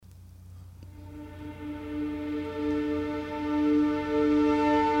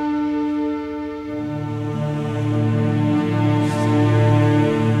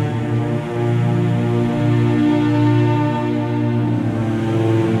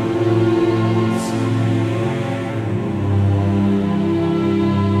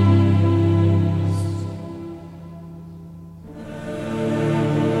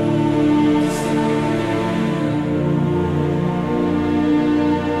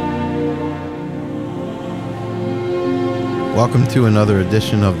Welcome to another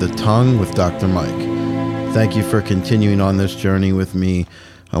edition of The Tongue with Dr. Mike. Thank you for continuing on this journey with me.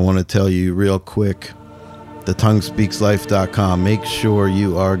 I want to tell you real quick, thetonguespeakslife.com. Make sure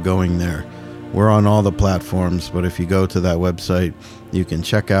you are going there. We're on all the platforms, but if you go to that website, you can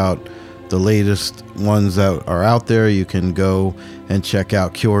check out the latest ones that are out there. You can go and check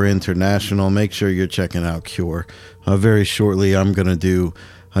out Cure International. Make sure you're checking out Cure. Very shortly, I'm going to do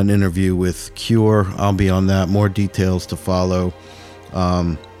an interview with Cure. I'll be on that. More details to follow.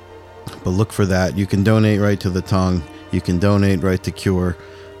 But look for that. You can donate right to The Tongue. You can donate right to Cure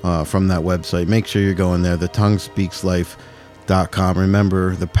from that website. Make sure you're going there. thetonguespeakslife.com.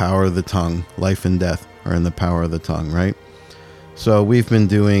 Remember, the power of the tongue. Life and death are in the power of the tongue, right? So we've been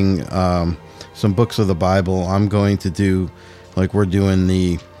doing some books of the Bible. I'm going to do, like we're doing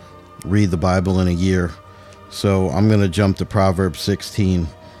the Read the Bible in a Year. So I'm going to jump to Proverbs 16,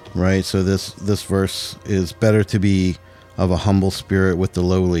 right? So this verse is better to be of a humble spirit with the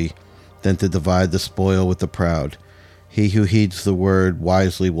lowly than to divide the spoil with the proud. He who heeds the word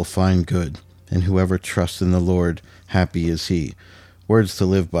wisely will find good, and whoever trusts in the Lord, happy is he. Words to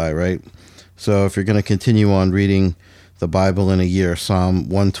live by, right? So if you're going to continue on reading the Bible in a year, Psalm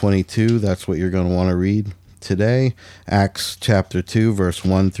 122, that's what you're going to want to read today. Acts chapter 2, verse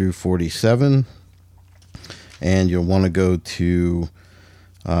 1 through 47. And you'll want to go to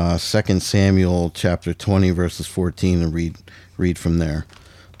 2 Samuel chapter 20, verses 14, and read from there.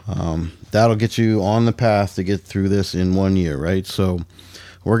 That'll get you on the path to get through this in 1 year, right? So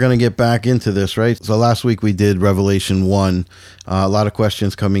we're going to get back into this, right? So last week we did Revelation 1. A lot of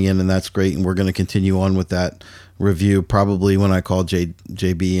questions coming in, and that's great. And we're going to continue on with that review probably when I call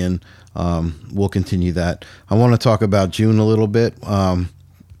JB in. We'll continue that. I want to talk about June a little bit.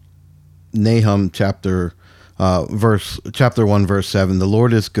 Nahum chapter 1, verse 7. The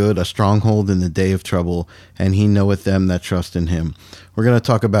Lord is good, a stronghold in the day of trouble, and he knoweth them that trust in him. We're going to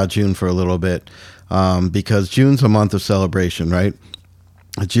talk about June for a little bit because June's a month of celebration, right?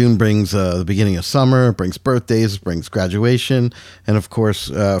 June brings the beginning of summer, brings birthdays, brings graduation, and of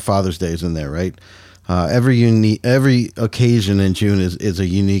course, Father's Day is in there, right? Every occasion in June is a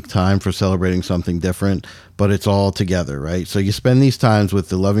unique time for celebrating something different, but it's all together, right? So you spend these times with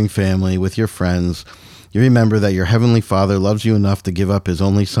the loving family, with your friends. You remember that your Heavenly Father loves you enough to give up his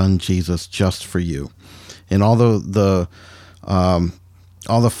only Son, Jesus, just for you. And all the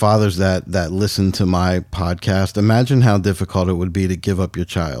fathers that listen to my podcast, imagine how difficult it would be to give up your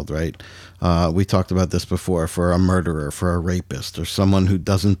child, right? We talked about this before, for a murderer, for a rapist, or someone who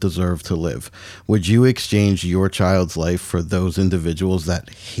doesn't deserve to live. Would you exchange your child's life for those individuals that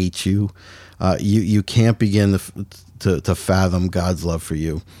hate you? You can't begin to fathom God's love for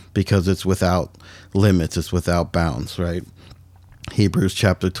you because it's without limits, it's without bounds, right? Hebrews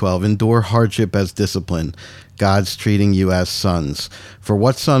chapter 12, endure hardship as discipline. God's treating you as sons. For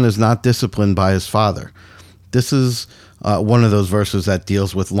what son is not disciplined by his father? This is one of those verses that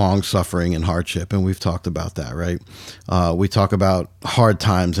deals with long suffering and hardship, and we've talked about that, right? We talk about hard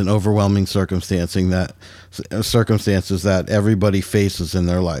times and overwhelming circumstances that everybody faces in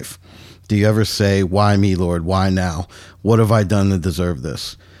their life. Do you ever say, why me, Lord? Why now? What have I done to deserve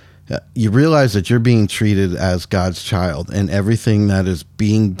this? You realize that you're being treated as God's child, and everything that is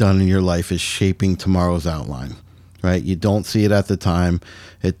being done in your life is shaping tomorrow's outline, right? You don't see it at the time.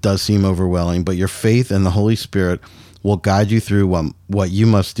 It does seem overwhelming, but your faith and the Holy Spirit will guide you through what you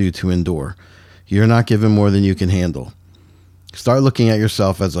must do to endure. You're not given more than you can handle. Start looking at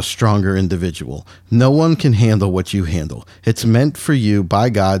yourself as a stronger individual. No one can handle what you handle. It's meant for you by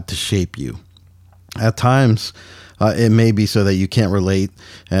God to shape you. At times, it may be so that you can't relate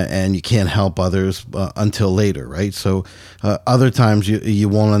and you can't help others until later, right? So other times you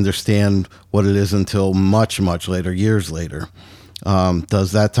won't understand what it is until much, much later, years later.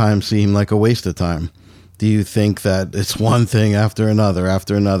 Does that time seem like a waste of time? Do you think that it's one thing after another,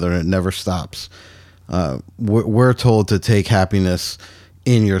 and it never stops? We're told to take happiness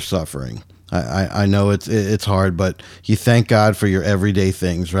in your suffering. I know it's hard, but you thank God for your everyday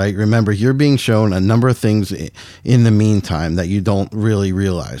things, right? Remember, you're being shown a number of things in the meantime that you don't really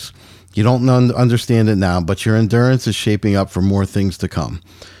realize. You don't understand it now, but your endurance is shaping up for more things to come,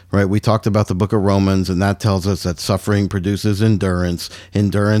 right? We talked about the book of Romans, and that tells us that suffering produces endurance.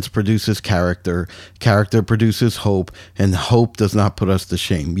 Endurance produces character. Character produces hope, and hope does not put us to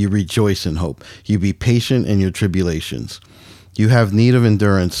shame. You rejoice in hope. You be patient in your tribulations. You have need of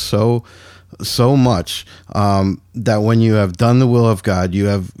endurance so much that when you have done the will of God,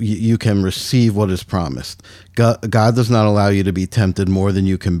 you can receive what is promised. God does not allow you to be tempted more than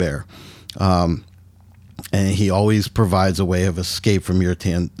you can bear. and he always provides a way of escape from your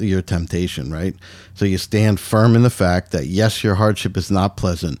temptation, right? So you stand firm in the fact that, yes, your hardship is not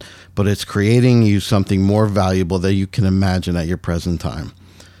pleasant, but it's creating you something more valuable than you can imagine at your present time.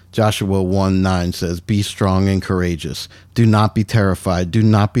 Joshua 1:9 says, "Be strong and courageous. Do not be terrified. Do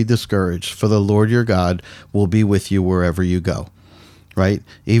not be discouraged, for the Lord your God will be with you wherever you go." Right?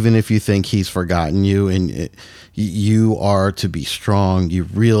 Even if you think he's forgotten you, and you are to be strong. You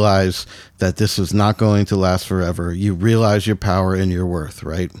realize that this is not going to last forever. You realize your power and your worth,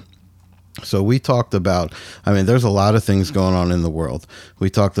 right? So we talked about, there's a lot of things going on in the world. We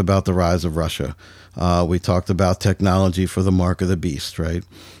talked about the rise of Russia. We talked about technology for the mark of the beast, right?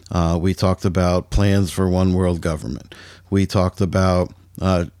 We talked about plans for one world government. We talked about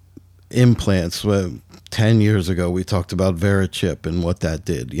implants. 10 years ago, we talked about Verichip and what that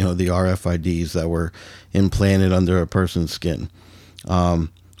did, the RFIDs that were implanted under a person's skin.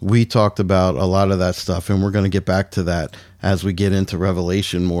 We talked about a lot of that stuff, and we're going to get back to that as we get into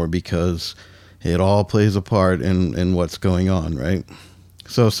Revelation more, because it all plays a part in what's going on, right?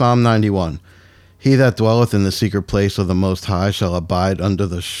 So Psalm 91, "He that dwelleth in the secret place of the Most High shall abide under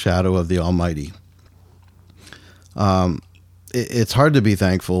the shadow of the Almighty." It's hard to be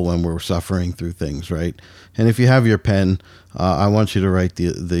thankful when we're suffering through things, right? And if you have your pen, I want you to write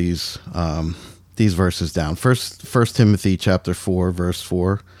these verses down. First Timothy chapter 4, verse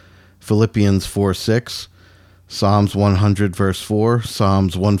 4, Philippians 4:6, Psalms 100, verse 4,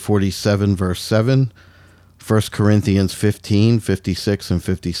 Psalms 147, verse 7, 1 Corinthians 15, 56 and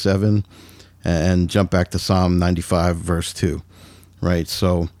 57, and jump back to Psalm 95, verse 2, right?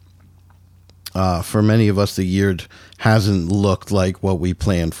 So for many of us, the year hasn't looked like what we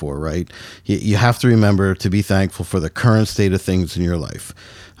planned for, right? You have to remember to be thankful for the current state of things in your life.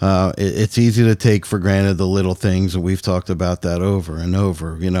 It's easy to take for granted the little things, and we've talked about that over and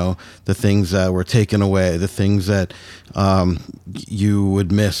over, the things that were taken away, the things that you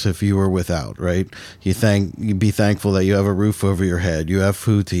would miss if you were without, right? You be thankful that you have a roof over your head, you have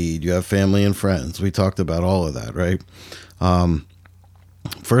food to eat, you have family and friends. We talked about all of that, right?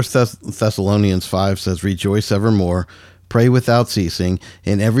 First Thessalonians 5 says, "Rejoice evermore, pray without ceasing,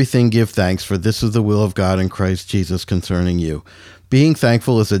 in everything give thanks, for this is the will of God in Christ Jesus concerning you." Being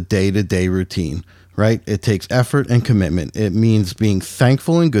thankful is a day-to-day routine, right? It takes effort and commitment. It means being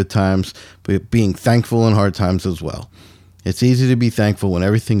thankful in good times, but being thankful in hard times as well. It's easy to be thankful when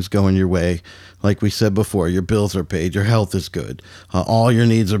everything's going your way. Like we said before, your bills are paid, your health is good, all your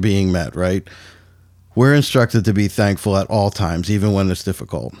needs are being met, right? We're instructed to be thankful at all times, even when it's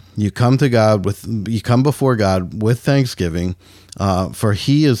difficult. You come before God with thanksgiving, for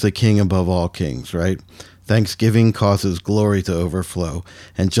He is the King above all kings, right? Thanksgiving causes glory to overflow,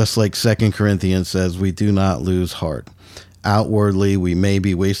 and just like 2 Corinthians says, we do not lose heart. Outwardly, we may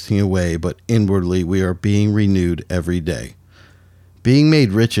be wasting away, but inwardly, we are being renewed every day. Being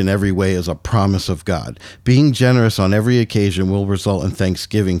made rich in every way is a promise of God. Being generous on every occasion will result in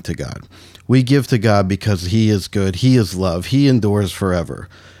thanksgiving to God. We give to God because He is good, He is love, He endures forever.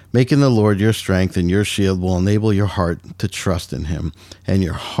 Making the Lord your strength and your shield will enable your heart to trust in Him, and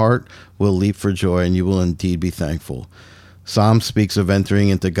your heart will leap for joy, and you will indeed be thankful. Psalm speaks of entering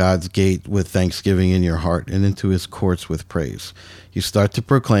into God's gate with thanksgiving in your heart and into His courts with praise. You start to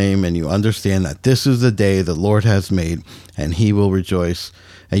proclaim, and you understand that this is the day the Lord has made, and He will rejoice,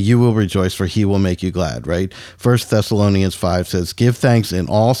 and you will rejoice, for He will make you glad, right? 1 Thessalonians 5 says, "Give thanks in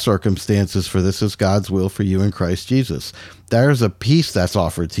all circumstances, for this is God's will for you in Christ Jesus." There's a peace that's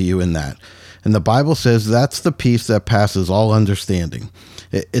offered to you in that. And the Bible says that's the peace that passes all understanding.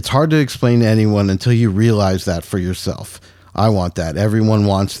 It's hard to explain to anyone until you realize that for yourself. I want that. Everyone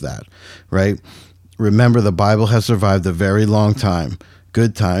wants that, right? Remember, the Bible has survived a very long time.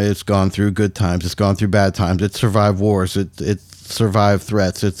 Good time. It's gone through good times. It's gone through bad times. It survived wars. It survived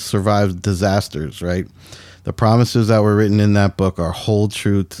threats. It survived disasters, right? The promises that were written in that book are hold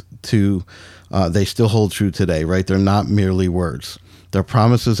true they still hold true today, right? They're not merely words. They're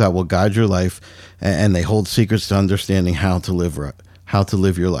promises that will guide your life, and they hold secrets to understanding how to live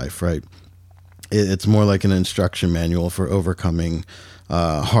your life, right? It's more like an instruction manual for overcoming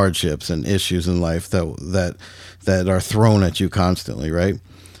hardships and issues in life that are thrown at you constantly, right?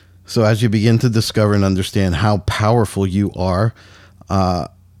 So as you begin to discover and understand how powerful you are,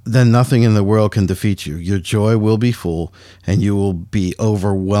 then nothing in the world can defeat you. Your joy will be full, and you will be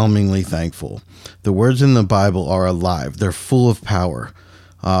overwhelmingly thankful. The words in the Bible are alive. They're full of power.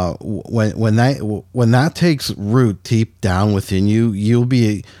 When that takes root deep down within you, you'll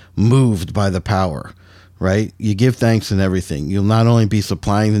be moved by the power, right? You give thanks in everything. You'll not only be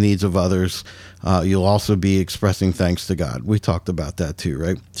supplying the needs of others, you'll also be expressing thanks to God. We talked about that too,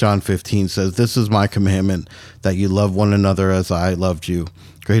 right? John 15 says, "This is my commandment, that you love one another as I loved you.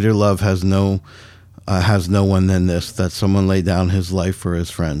 Greater love has no one than this, that someone lay down his life for his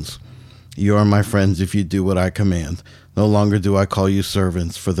friends. You are my friends if you do what I command. No longer do I call you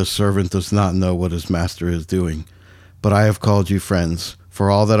servants, for the servant does not know what his master is doing. But I have called you friends, for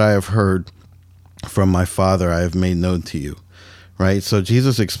all that I have heard from my Father I have made known to you." Right? So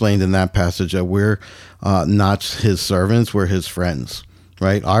Jesus explained in that passage that we're not his servants, we're his friends.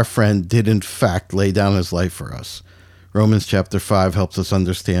 Right? Our friend did in fact lay down his life for us. Romans chapter 5 helps us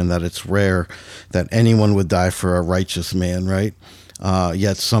understand that it's rare that anyone would die for a righteous man, right?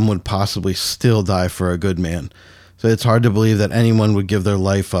 Yet some would possibly still die for a good man. So it's hard to believe that anyone would give their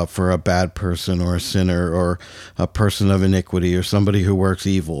life up for a bad person or a sinner or a person of iniquity or somebody who works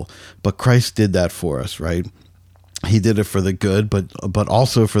evil. But Christ did that for us, right? He did it for the good, but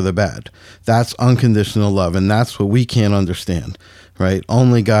also for the bad. That's unconditional love, and that's what we can't understand, right?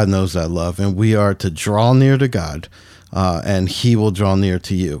 Only God knows that love, and we are to draw near to God, and he will draw near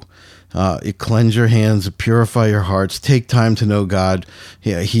to you. Cleanse your hands, purify your hearts, take time to know God.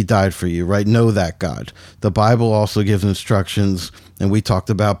 Yeah, he died for you, right? Know that God. The Bible also gives instructions, and we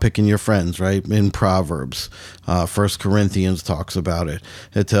talked about picking your friends, right? In Proverbs, 1 Corinthians talks about it.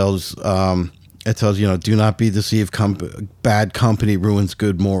 It tells, do not be deceived. Bad company ruins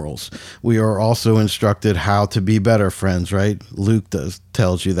good morals. We are also instructed how to be better friends, right? Luke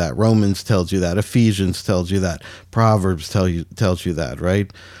tells you that. Romans tells you that. Ephesians tells you that. Proverbs tells you that,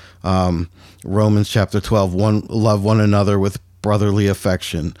 right? Romans chapter 12, love one another with brotherly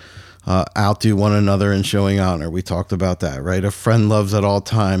affection. Outdo one another in showing honor. We talked about that, right? A friend loves at all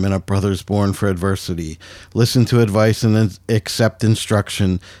time, and a brother's born for adversity. Listen to advice and accept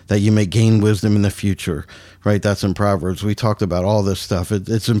instruction, that you may gain wisdom in the future, right? That's in Proverbs. We talked about all this stuff.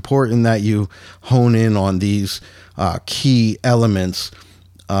 It's important that you hone in on these key elements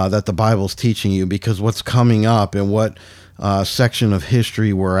that the Bible's teaching you, because what's coming up and what section of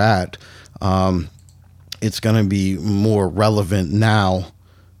history we're at, it's going to be more relevant now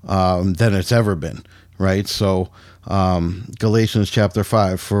than it's ever been, right? So Galatians chapter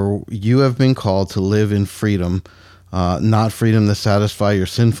 5, "For you have been called to live in freedom, not freedom to satisfy your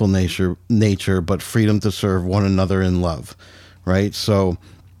sinful nature, but freedom to serve one another in love," right? So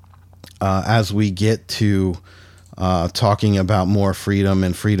as we get to talking about more freedom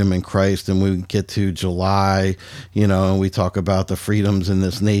and freedom in Christ, and we get to July, and we talk about the freedoms in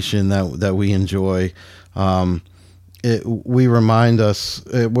this nation that we enjoy, we're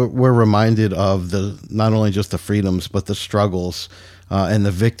reminded of not only just the freedoms, but the struggles and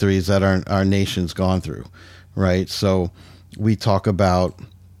the victories that our nation's gone through, right? So we talk about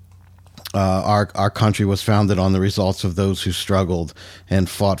our country was founded on the results of those who struggled and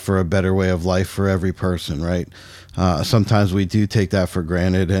fought for a better way of life for every person, right? Sometimes we do take that for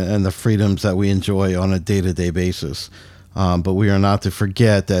granted, and the freedoms that we enjoy on a day-to-day basis. But we are not to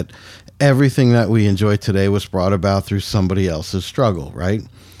forget that everything that we enjoy today was brought about through somebody else's struggle, right?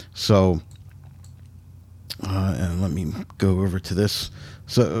 So, and let me go over to this.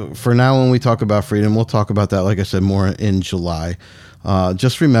 So for now, when we talk about freedom, we'll talk about that, like I said, more in July.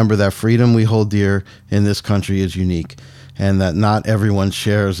 Just remember that freedom we hold dear in this country is unique, and that not everyone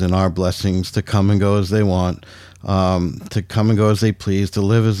shares in our blessings to come and go as they want, to come and go as they please, to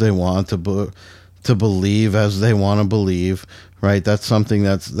live as they want, to believe as they want to believe, right? That's something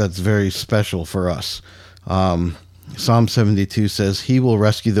that's very special for us. Psalm 72 says, "He will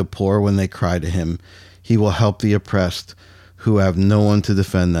rescue the poor when they cry to him. He will help the oppressed who have no one to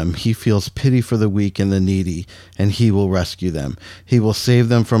defend them. He feels pity for the weak and the needy, and he will rescue them. He will save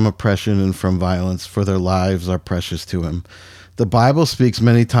them from oppression and from violence, for their lives are precious to him." The Bible speaks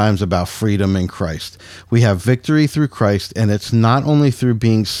many times about freedom in Christ. We have victory through Christ, and it's not only through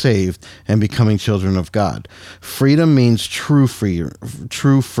being saved and becoming children of God. Freedom means true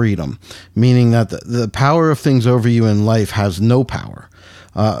freedom, meaning that the power of things over you in life has no power.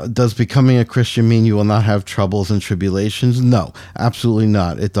 Does becoming a Christian mean you will not have troubles and tribulations? No, absolutely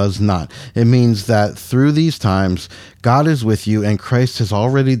not. It does not. It means that through these times, God is with you, and Christ has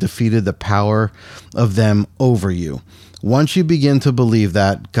already defeated the power of them over you. Once you begin to believe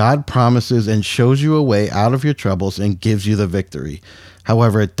that, God promises and shows you a way out of your troubles and gives you the victory.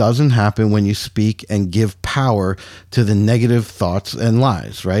 However, it doesn't happen when you speak and give power to the negative thoughts and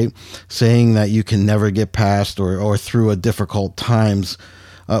lies, right? Saying that you can never get past or through a difficult times.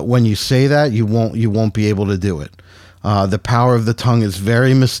 When you say that, you won't be able to do it. The power of the tongue is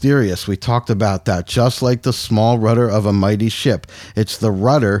very mysterious. We talked about that. Just like the small rudder of a mighty ship, it's the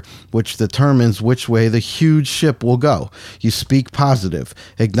rudder which determines which way the huge ship will go. You speak positive.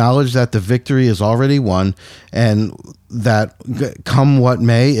 Acknowledge that the victory is already won, and that come what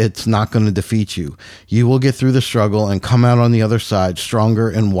may, it's not going to defeat you. You will get through the struggle and come out on the other side stronger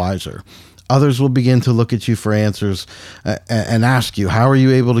and wiser. Others will begin to look at you for answers and ask you, how are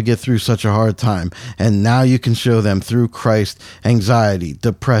you able to get through such a hard time? And now you can show them through Christ, anxiety,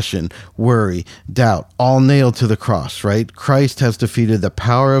 depression, worry, doubt, all nailed to the cross, right? Christ has defeated the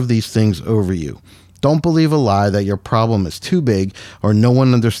power of these things over you. Don't believe a lie that your problem is too big or no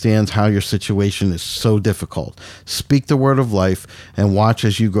one understands how your situation is so difficult. Speak the word of life and watch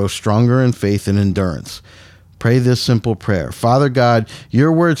as you grow stronger in faith and endurance. Pray this simple prayer. Father God,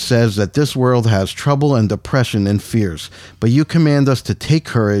 your word says that this world has trouble and depression and fears, but you command us to take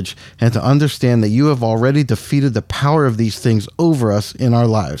courage and to understand that you have already defeated the power of these things over us in our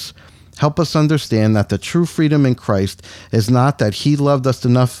lives. Help us understand that the true freedom in Christ is not that he loved us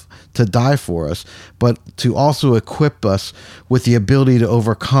enough to die for us, but to also equip us with the ability to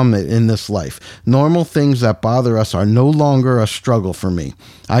overcome it in this life. Normal things that bother us are no longer a struggle for me.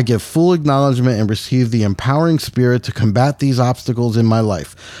 I give full acknowledgement and receive the empowering spirit to combat these obstacles in my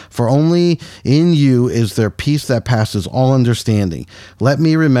life. For only in you is there peace that passes all understanding. Let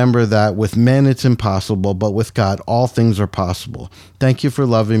me remember that with men it's impossible, but with God all things are possible. Thank you for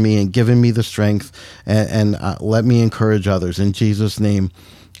loving me and giving me the strength, and let me encourage others. In Jesus' name,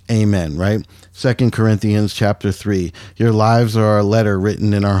 amen, right? 2 Corinthians chapter 3. Your lives are a letter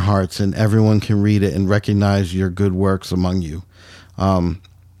written in our hearts, and everyone can read it and recognize your good works among you.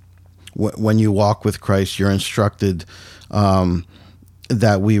 When you walk with Christ, you're instructed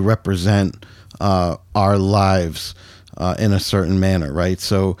that we represent our lives in a certain manner, right?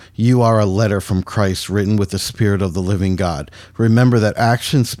 So you are a letter from Christ written with the Spirit of the living God. Remember that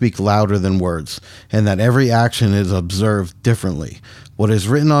actions speak louder than words, and that every action is observed differently. What is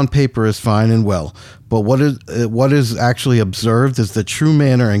written on paper is fine and well, but what is actually observed is the true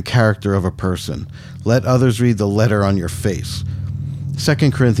manner and character of a person. Let others read the letter on your face.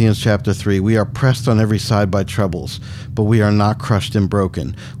 2 Corinthians chapter 3, we are pressed on every side by troubles, but we are not crushed and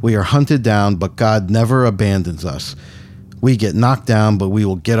broken. We are hunted down, but God never abandons us. We get knocked down, but we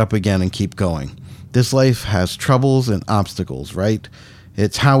will get up again and keep going. This life has troubles and obstacles, right?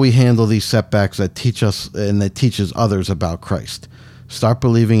 It's how we handle these setbacks that teach us and that teaches others about Christ. Start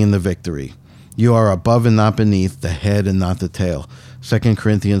believing in the victory. You are above and not beneath, the head and not the tail. 2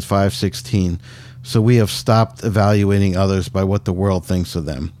 Corinthians 5:16. So we have stopped evaluating others by what the world thinks of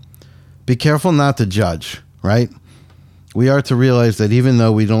them. Be careful not to judge, right? We are to realize that even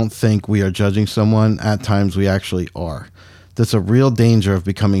though we don't think we are judging someone, at times we actually are. That's a real danger of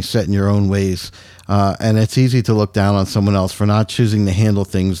becoming set in your own ways. And it's easy to look down on someone else for not choosing to handle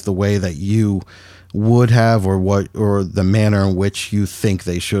things the way that you would have, or the manner in which you think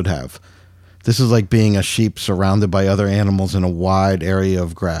they should have. This is like being a sheep surrounded by other animals in a wide area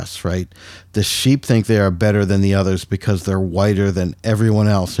of grass, right? The sheep think they are better than the others because they're whiter than everyone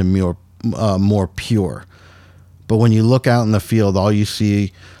else and more pure. But when you look out in the field, all you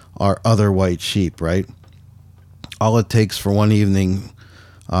see are other white sheep, right? All it takes for one evening,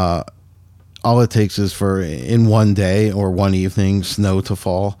 all it takes is for in one day or one evening snow to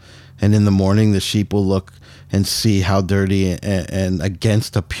fall, and in the morning the sheep will look and see how dirty and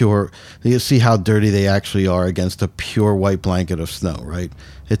against a pure, you see how dirty they actually are against a pure white blanket of snow, right?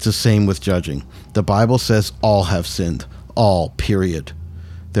 It's the same with judging. The Bible says all have sinned, all, period.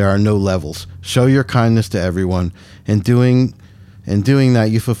 There are no levels. Show your kindness to everyone. In doing that,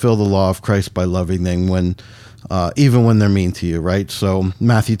 you fulfill the law of Christ by loving them even when they're mean to you, right? So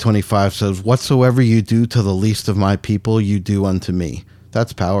Matthew 25 says, whatsoever you do to the least of my people, you do unto me.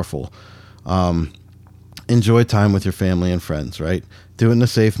 That's powerful. Enjoy time with your family and friends, right? Do it in a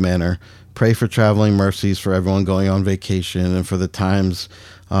safe manner. Pray for traveling mercies for everyone going on vacation and for the times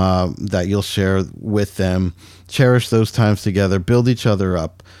that you'll share with them. Cherish those times together. Build each other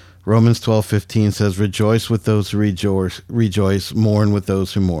up. Romans 12:15 says, rejoice with those who rejoice, mourn with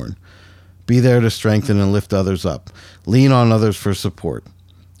those who mourn. Be there to strengthen and lift others up. Lean on others for support,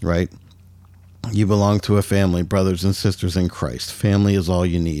 right? You belong to a family, brothers and sisters in Christ. Family is all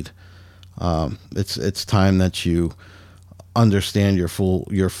you need. It's time that you understand your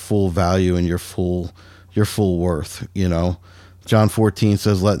full value and your full worth, you know. John 14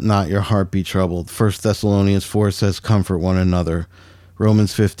 says, let not your heart be troubled. 1 Thessalonians 4 says, comfort one another.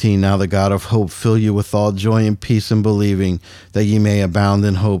 Romans 15, now the God of hope fill you with all joy and peace in believing, that ye may abound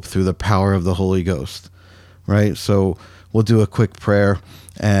in hope through the power of the Holy Ghost, right? So we'll do a quick prayer,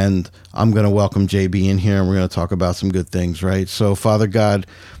 and I'm going to welcome JB in here, and we're going to talk about some good things, right? So, Father God,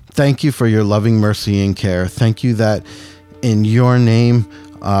 thank you for your loving mercy and care. Thank you that in your name,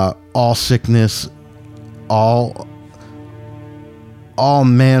 all sickness, all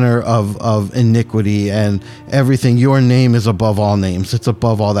manner of iniquity and everything, your name is above all names. It's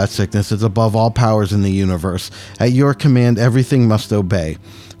above all that sickness. It's above all powers in the universe. At your command, everything must obey.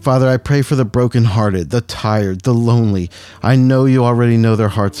 Father, I pray for the brokenhearted, the tired, the lonely. I know you already know their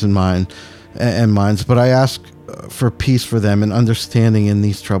hearts and minds, but I ask for peace for them and understanding in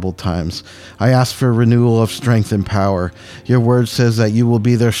these troubled times. I ask for renewal of strength and power. Your word says that you will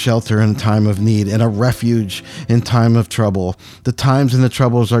be their shelter in time of need and a refuge in time of trouble. The times and the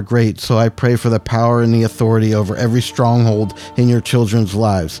troubles are great, so I pray for the power and the authority over every stronghold in your children's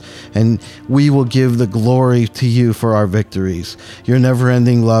lives. And we will give the glory to you for our victories, your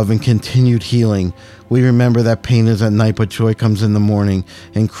never-ending love and continued healing. We remember that pain is at night, but joy comes in the morning.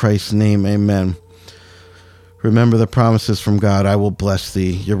 In Christ's name, amen. Remember the promises from God. I will bless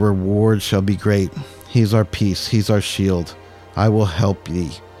thee. Your reward shall be great. He's our peace. He's our shield. I will help thee.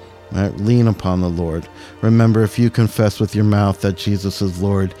 Right? Lean upon the Lord. Remember, if you confess with your mouth that Jesus is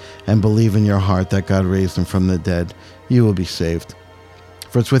Lord and believe in your heart that God raised him from the dead, you will be saved.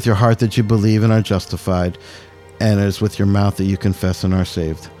 For it's with your heart that you believe and are justified, and it is with your mouth that you confess and are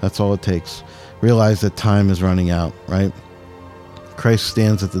saved. That's all it takes. Realize that time is running out, right? Christ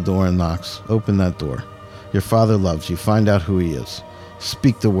stands at the door and knocks. Open that door. Your Father loves you. Find out who he is.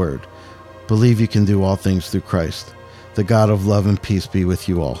 Speak the word. Believe you can do all things through Christ. The God of love and peace be with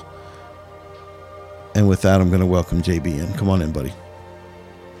you all. And with that, I'm going to welcome JB in. Come on in, buddy.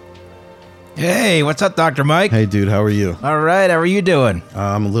 Hey, what's up, Dr. Mike? Hey, dude. How are you? All right. How are you doing?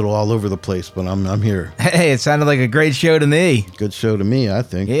 I'm a little all over the place, but I'm here. Hey, it sounded like a great show to me. Good show to me, I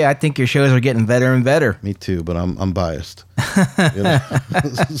think. Yeah, I think your shows are getting better and better. Me too, but I'm biased. You know?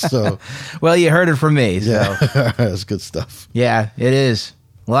 So, well, you heard it from me. So. Yeah, that's good stuff. Yeah, it is.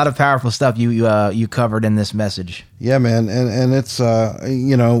 A lot of powerful stuff you covered in this message. Yeah, man, and it's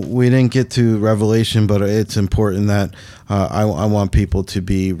we didn't get to Revelation, but it's important that I want people to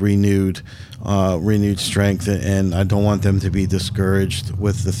be renewed strength, and I don't want them to be discouraged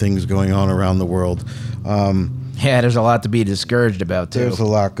with the things going on around the world. Yeah, there's a lot to be discouraged about, too. There's a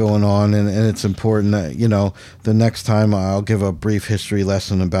lot going on, and it's important that, the next time I'll give a brief history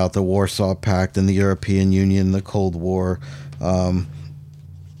lesson about the Warsaw Pact and the European Union, the Cold War,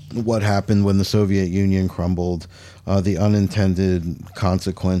 what happened when the Soviet Union crumbled, the unintended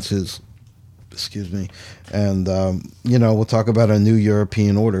consequences, and, we'll talk about a new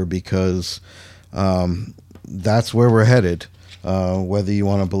European order because that's where we're headed, whether you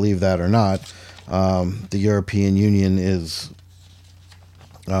want to believe that or not. The European Union is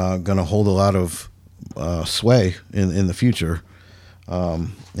going to hold a lot of sway in the future,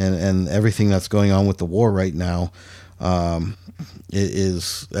 and everything that's going on with the war right now.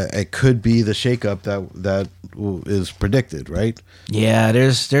 It could be the shakeup that is predicted, right? Yeah,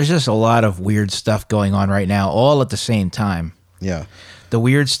 there's just a lot of weird stuff going on right now, all at the same time. Yeah, the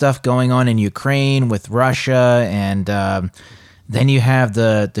weird stuff going on in Ukraine with Russia, and then you have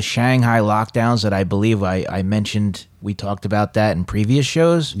the Shanghai lockdowns that I believe I mentioned. We talked about that in previous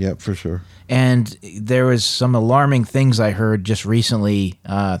shows. Yeah, for sure. And there was some alarming things I heard just recently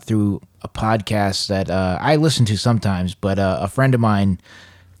through a podcast that I listen to sometimes, but a friend of mine,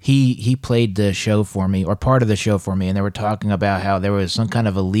 he played the show for me, or part of the show for me, and they were talking about how there was some kind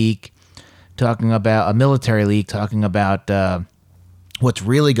of a leak, talking about a military leak, talking about what's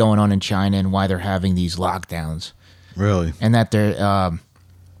really going on in China and why they're having these lockdowns. Really? And that they're...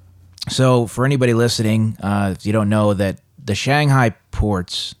 So for anybody listening, if you don't know, that the Shanghai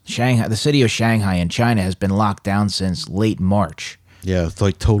ports, the city of Shanghai in China has been locked down since late March. Yeah, it's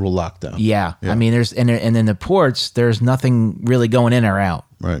like total lockdown. Yeah. I mean, there's and in the ports, there's nothing really going in or out.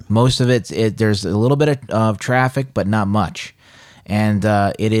 Right. Most of there's a little bit of traffic, but not much. And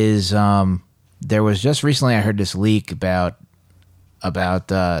it is. There was just recently I heard this leak about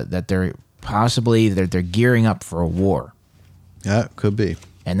that they're gearing up for a war. Yeah, could be.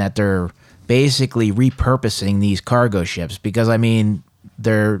 And that they're basically repurposing these cargo ships because they've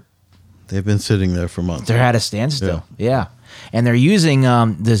been sitting there for months. They're at a standstill. Yeah. And they're using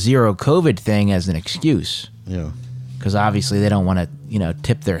the zero COVID thing as an excuse. Yeah. Because obviously they don't want to,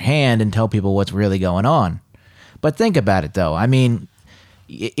 tip their hand and tell people what's really going on. But think about it, though. I mean,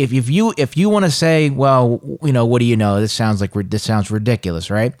 if you want to say, well, what do you know? This sounds ridiculous,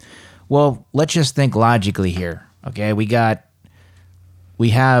 right? Well, let's just think logically here. Okay, we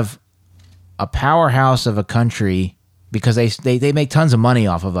have a powerhouse of a country because they make tons of money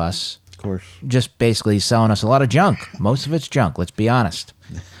off of us. course. Just basically selling us a lot of junk. Most of it's junk, let's be honest.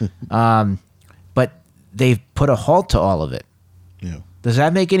 But they've put a halt to all of it. Yeah. Does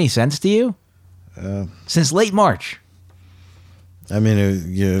that make any sense to you? Since late March. I mean,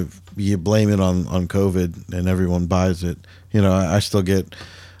 you blame it on COVID, and everyone buys it. I still get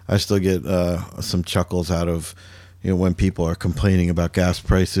some chuckles out of when people are complaining about gas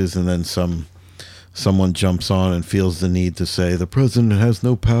prices, and then someone jumps on and feels the need to say the president has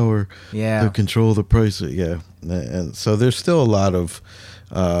no power to control the price. Yeah, and so there's still a lot of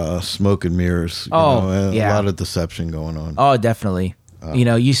smoke and mirrors. A lot of deception going on. Oh, definitely.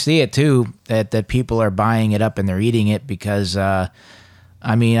 You see it too, that people are buying it up and they're eating it because, I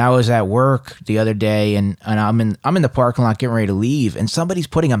was at work the other day and I'm in the parking lot getting ready to leave, and somebody's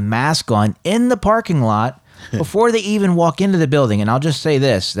putting a mask on in the parking lot before they even walk into the building. And I'll just say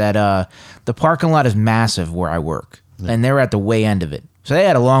this, that the parking lot is massive where I work, and they're at the way end of it. So they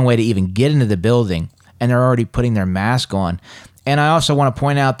had a long way to even get into the building, and they're already putting their mask on. And I also want to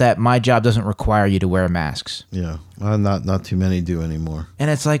point out that my job doesn't require you to wear masks. Yeah, well, not too many do anymore.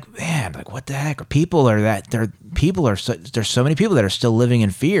 And it's like, man, like what the heck? There's so many people that are still living in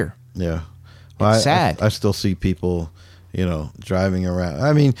fear. Yeah, well, it's sad. I still see people, driving around.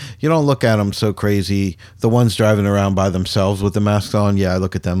 I mean, you don't look at them so crazy. The ones driving around by themselves with the masks on, yeah, I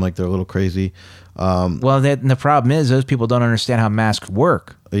look at them like they're a little crazy. Well, the problem is those people don't understand how masks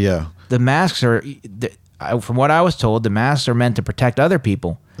work. Yeah, the masks are. From what I was told, the masks are meant to protect other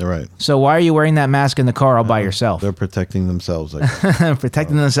people. Right. So why are you wearing that mask in the car all by yourself? They're protecting themselves.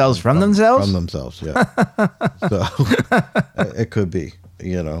 Protecting themselves from themselves? From themselves, yeah. So it could be,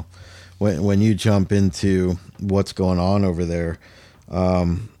 when you jump into what's going on over there,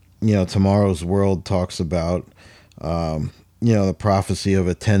 Tomorrow's World talks about, the prophecy of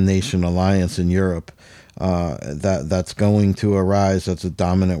a 10-nation alliance in Europe that's going to arise. That's a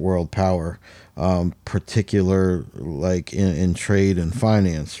dominant world power. Particular like in trade and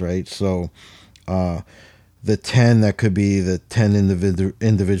finance, right? So the 10, that could be the 10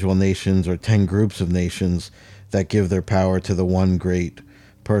 individual nations or 10 groups of nations that give their power to the one great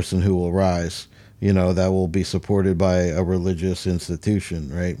person who will rise, that will be supported by a religious institution,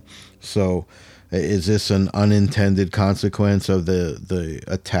 right? So is this an unintended consequence of the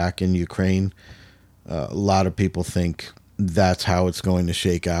attack in Ukraine? A lot of people think that's how it's going to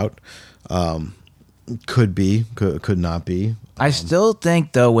shake out. Could be, could not be. I still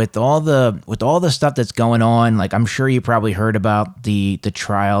think though, with all the stuff that's going on, like I'm sure you probably heard about the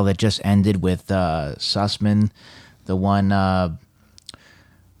trial that just ended with Sussman, the one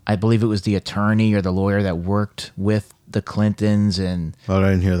I believe it was the attorney or the lawyer that worked with the Clintons, and I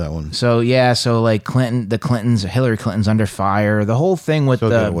didn't hear that one. So like Hillary Clinton's under fire. The whole thing with She'll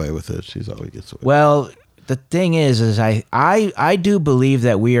get away with it. She's always gets away. Well, the thing is I do believe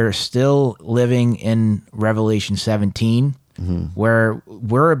that we are still living in Revelation 17, where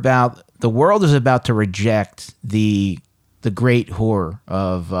the world is about to reject the great whore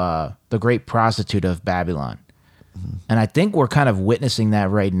of the great prostitute of Babylon, and I think we're kind of witnessing that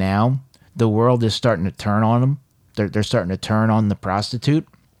right now. The world is starting to turn on them. They're starting to turn on the prostitute.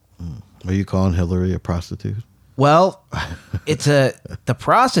 Are you calling Hillary a prostitute? Well, the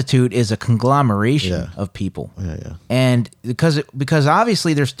prostitute is a conglomeration of people. Yeah. And because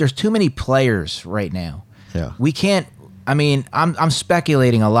obviously there's too many players right now. Yeah. We can't. I mean, I'm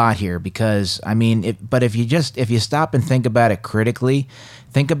speculating a lot here because but if you stop and think about it critically,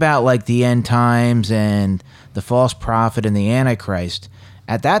 think about like the end times and the false prophet and the Antichrist.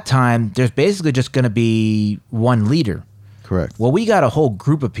 At that time, there's basically just going to be one leader. Correct. Well, we got a whole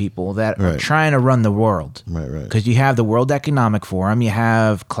group of people that are trying to run the world. Right. Because you have the World Economic Forum, you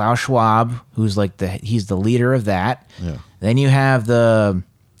have Klaus Schwab, who's like he's the leader of that. Yeah. Then you have the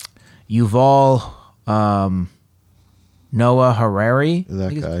Yuval Noah Harari.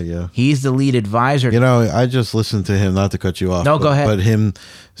 That guy, yeah. He's the lead advisor. I just listened to him, not to cut you off. No, go ahead. But him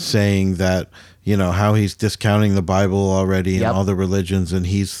saying that, how he's discounting the Bible already and all the religions, and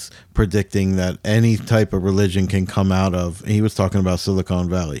he's predicting that any type of religion can come out of. He was talking about Silicon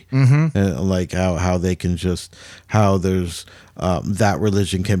Valley, and like how they can how there's that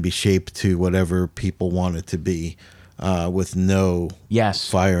religion can be shaped to whatever people want it to be, with no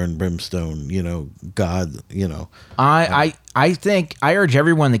fire and brimstone. God. I think I urge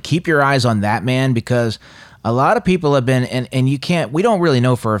everyone to keep your eyes on that man, because a lot of people have been and we don't really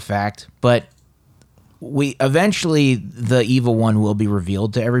know for a fact, but we eventually the evil one will be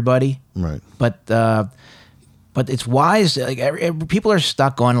revealed to everybody. Right. But it's wise. Like people are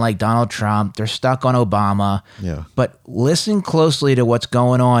stuck on like Donald Trump. They're stuck on Obama. Yeah. But listen closely to what's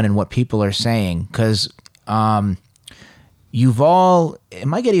going on and what people are saying, because Yuval,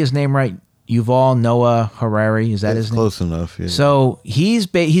 am I getting his name right? Yuval Noah Harari, is that his name? Close enough. Yeah. So he's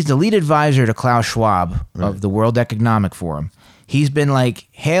the lead advisor to Klaus Schwab of the World Economic Forum. He's been like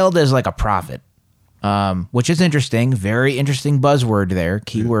hailed as like a prophet, which is interesting. Very interesting buzzword there.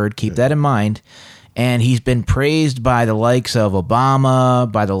 Keyword. Keep that in mind. And he's been praised by the likes of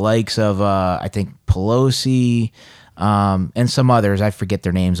Obama, by the likes of I think Pelosi, and some others. I forget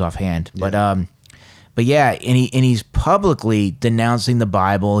their names offhand, but yeah, and he's publicly denouncing the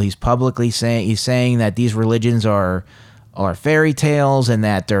Bible. He's publicly saying that these religions are fairy tales and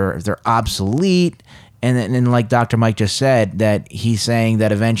that they're obsolete. And then, like Dr. Mike just said, that he's saying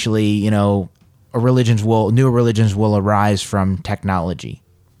that eventually, new religions will arise from technology.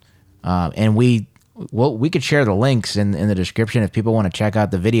 And we could share the links in the description if people want to check out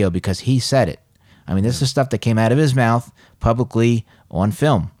the video, because he said it. I mean, this is stuff that came out of his mouth publicly on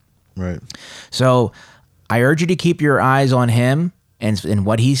film. Right. So I urge you to keep your eyes on him and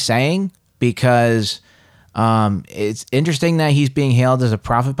what he's saying, because it's interesting that he's being hailed as a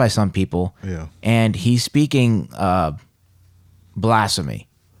prophet by some people. Yeah. And he's speaking blasphemy.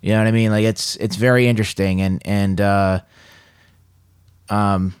 You know what I mean? Like it's very interesting. And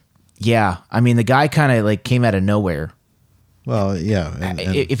yeah, I mean, the guy kind of like came out of nowhere. Well, yeah. And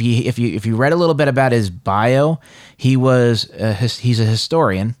if you read a little bit about his bio, he's a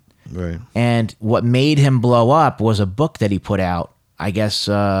historian. Right. And what made him blow up was a book that he put out, I guess,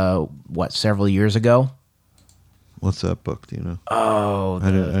 several years ago? What's that book? Do you know? Oh,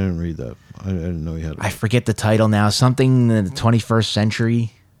 I didn't read that. I didn't know he had it. I forget the title now. Something in the 21st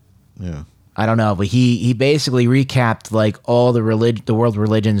century. Yeah. I don't know, but he basically recapped like all the world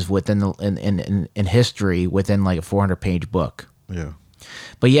religions within in history within like a 400-page book. Yeah.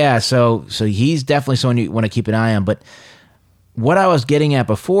 But yeah, so he's definitely someone you want to keep an eye on. But what I was getting at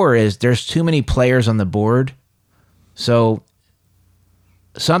before is there's too many players on the board, so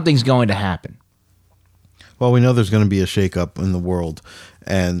something's going to happen. Well, we know there's going to be a shakeup in the world,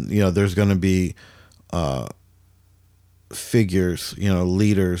 and there's going to be figures,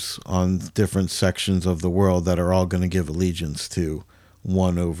 leaders on different sections of the world that are all going to give allegiance to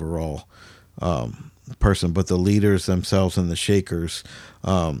one overall person. But the leaders themselves and the shakers,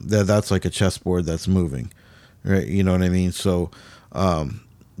 that's like a chessboard that's moving, right? You know what I mean? So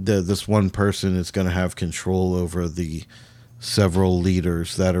this one person is going to have control over the several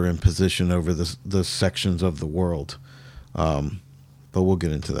leaders that are in position over the sections of the world. But we'll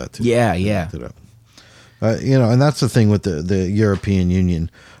get into that too. Yeah. And that's the thing with the European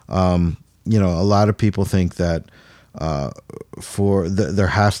Union. A lot of people think that there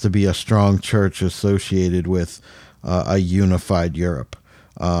has to be a strong church associated with a unified Europe.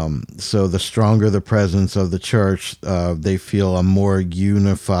 So the stronger the presence of the church, they feel a more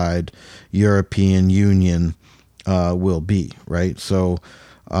unified European Union will be, right? So,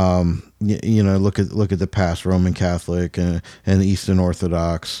 look at the past, Roman Catholic and Eastern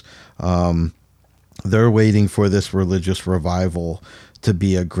Orthodox. They're waiting for this religious revival to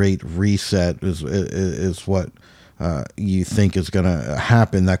be a great reset is what you think is going to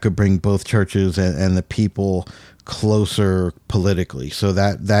happen that could bring both churches and the people closer politically. So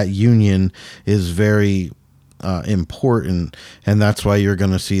that union is very important, and that's why you're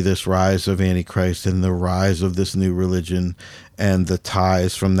going to see this rise of Antichrist and the rise of this new religion and the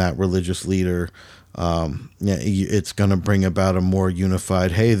ties from that religious leader. It's going to bring about a more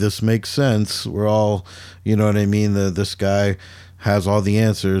unified, hey, this makes sense. We're all, you know what I mean? This guy has all the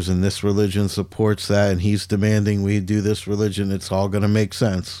answers and this religion supports that and he's demanding we do this religion. It's all going to make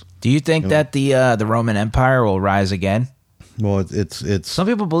sense. Do you think that the Roman Empire will rise again? Well, it's some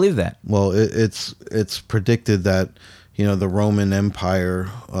people believe that. Well, it's predicted that the Roman Empire,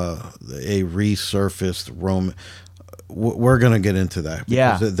 a resurfaced Roman. We're gonna get into that.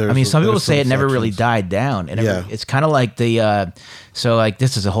 Yeah, I mean, some people say it never really died down, and it's kind of like so like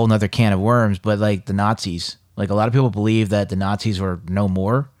this is a whole nother can of worms, but like the Nazis, like a lot of people believe that the Nazis were no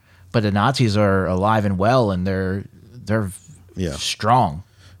more, but the Nazis are alive and well, and they're strong.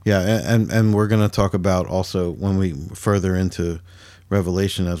 Yeah, and we're going to talk about also when we further into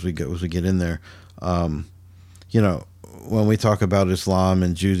Revelation as we get in there, when we talk about Islam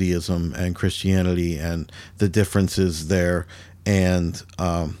and Judaism and Christianity and the differences there, and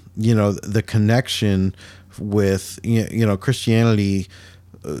the connection with Christianity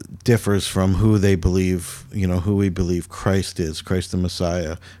differs from who they believe, who we believe Christ is. Christ the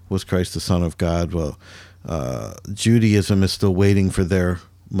Messiah. Was Christ the Son of God? Well, Judaism is still waiting for their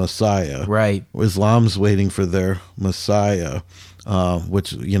Messiah. Right. Islam's waiting for their Messiah,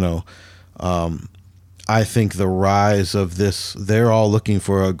 which, I think the rise of this, they're all looking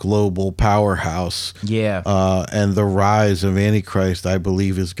for a global powerhouse. Yeah. And the rise of Antichrist, I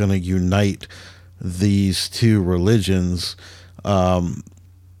believe, is going to unite these two religions,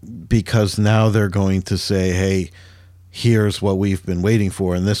 because now they're going to say, hey, here's what we've been waiting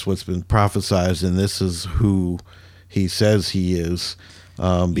for, and this what's been prophesized, and this is who he says he is.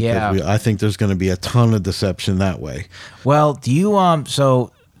 Because I think there's going to be a ton of deception that way. Well, do you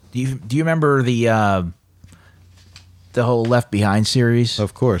remember the whole Left Behind series?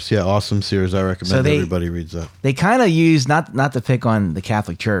 Of course, yeah, awesome series. I recommend everybody reads that. They kind of use, not to pick on the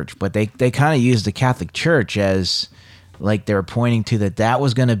Catholic Church, but they kind of use the Catholic Church as like they were pointing to that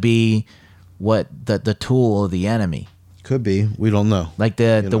was going to be what the tool of the enemy. Could be. We don't know. Like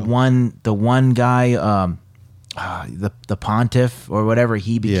the one guy, the pontiff or whatever,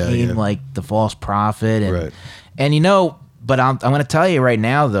 he became like the false prophet, and but I'm going to tell you right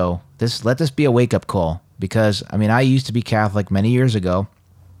now though, let this be a wake up call, because I mean I used to be Catholic many years ago,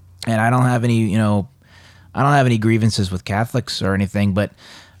 and I don't have any grievances with Catholics or anything, but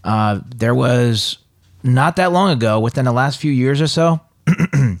there was not that long ago, within the last few years or so,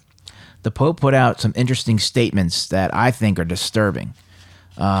 the Pope put out some interesting statements that I think are disturbing.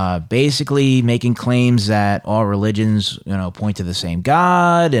 Basically making claims that all religions, point to the same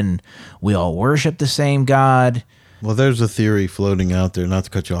God and we all worship the same God. Well, there's a theory floating out there, not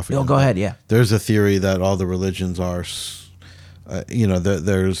to cut you off. Go ahead, yeah. There's a theory that all the religions are,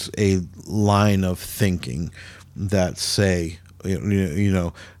 there's a line of thinking that say,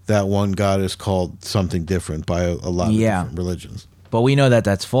 that one God is called something different by a lot of different religions. But we know that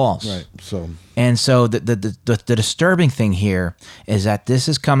that's false. Right. So the disturbing thing here is that this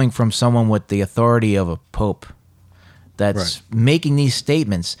is coming from someone with the authority of a pope that's making these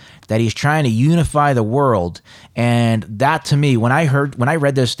statements that he's trying to unify the world. And that, to me, when I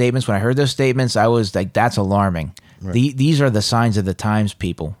read those statements, I was like, that's alarming. Right. These are the signs of the times,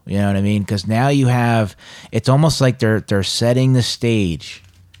 people. You know what I mean? Because now it's almost like they're setting the stage.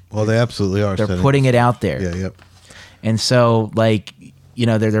 Well, they absolutely are. They're putting it out there. Yeah, yep. And so,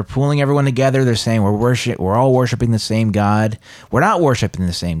 they're pulling everyone together. They're saying we're all worshiping the same God. We're not worshiping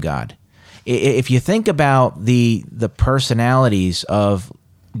the same God. If you think about the personalities of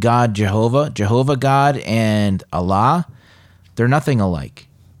God, Jehovah God, and Allah, they're nothing alike.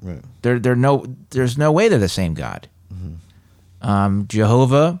 Right. There's no way they're the same God. Mm-hmm.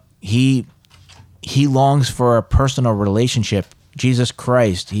 Jehovah, he longs for a personal relationship. Jesus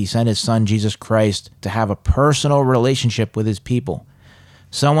Christ, he sent his son, Jesus Christ, to have a personal relationship with his people.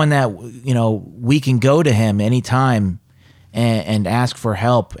 Someone that, we can go to him anytime and ask for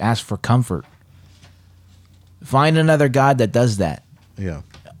help, ask for comfort. Find another God that does that. Yeah.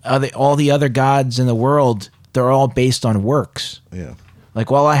 All the other gods in the world, they're all based on works. Yeah.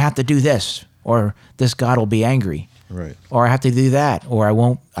 Like, well, I have to do this, or this God will be angry. Right. Or I have to do that, or I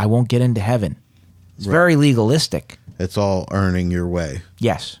won't get into heaven. It's very legalistic. It's all earning your way.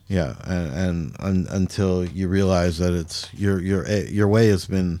 Yes. Yeah, and until you realize that it's your way has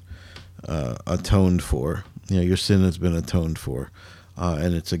been atoned for. Your sin has been atoned for,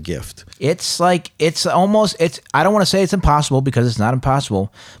 and it's a gift. It's like I don't want to say it's impossible, because it's not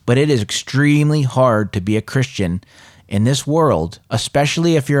impossible, but it is extremely hard to be a Christian in this world,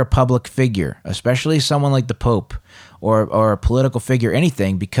 especially if you're a public figure, especially someone like the Pope or a political figure,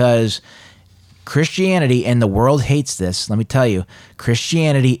 anything, because Christianity, and the world hates this, let me tell you,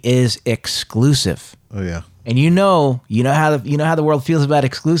 Christianity is exclusive. Oh yeah. And you know how the world feels about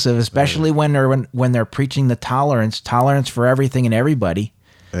exclusive, especially when they're preaching the tolerance for everything and everybody.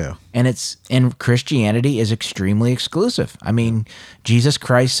 Yeah. And Christianity is extremely exclusive. I mean, Jesus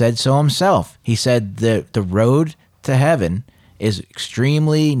Christ said so himself. He said the road to heaven is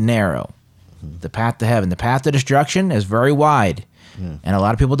extremely narrow. Mm-hmm. The path to heaven, the path to destruction is very wide. Yeah. And a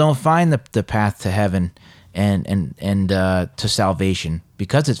lot of people don't find the path to heaven and to salvation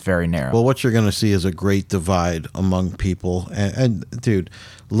because it's very narrow. Well, what you're going to see is a great divide among people. And dude,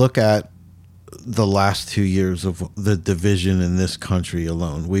 look at the last 2 years of the division in this country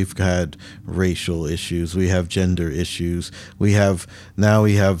alone. We've had racial issues. We have gender issues. We have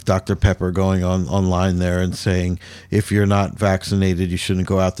Dr. Pepper going online there and saying, if you're not vaccinated, you shouldn't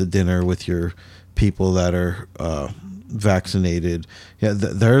go out to dinner with your people that are vaccinated. Yeah,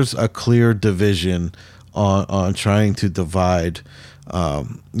 there's a clear division on trying to divide.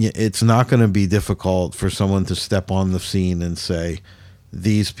 It's not going to be difficult for someone to step on the scene and say,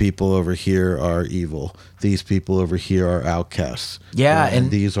 these people over here are evil. These people over here are outcasts. Yeah,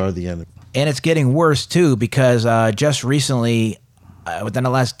 and these are the enemy. And it's getting worse too, because just recently, within the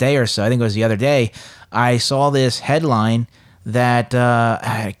last day or so, I think it was the other day, I saw this headline that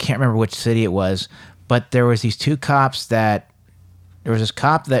I can't remember which city it was, But there was these two cops there was this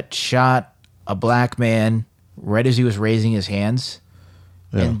cop that shot a black man right as he was raising his hands.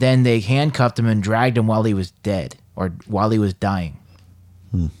 Yeah. And then they handcuffed him and dragged him while he was dead or while he was dying.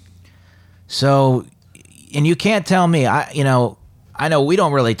 So, and you can't tell me, I know we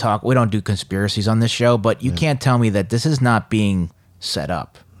don't do conspiracies on this show, but you can't tell me that this is not being set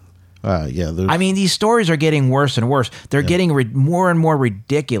up. I mean, these stories are getting worse and worse. They're getting more and more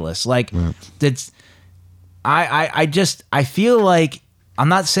ridiculous. Like, I feel like, I'm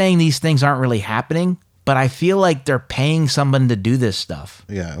not saying these things aren't really happening, but I feel like they're paying someone to do this stuff.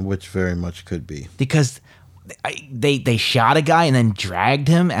 Yeah, which very much could be. Because they shot a guy and then dragged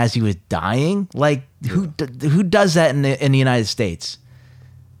him as he was dying. Like, who does that in the United States?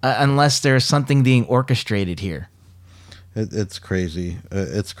 Unless there's something being orchestrated here. It's crazy.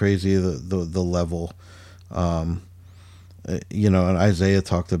 It's crazy the level. And Isaiah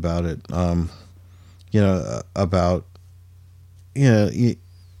talked about it. About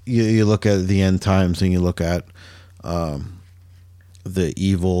you look at the end times and you look at the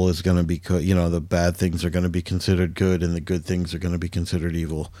evil is going to be the bad things are going to be considered good and the good things are going to be considered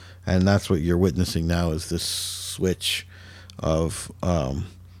evil, and that's what you're witnessing now is this switch of look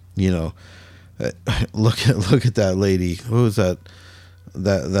at that lady. Who was that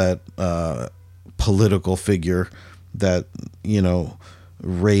political figure that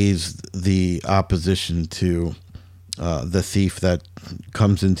raised the opposition to the thief that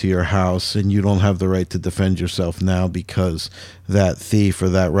comes into your house, and you don't have the right to defend yourself now because that thief or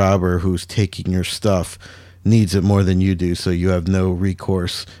that robber who's taking your stuff needs it more than you do, so you have no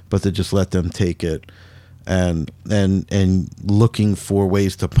recourse but to just let them take it, and looking for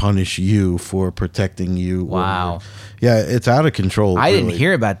ways to punish you for protecting you. Wow. It's out of control. I didn't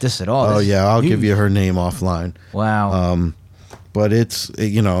hear about this at all. I'll give you her name offline. Wow. But it's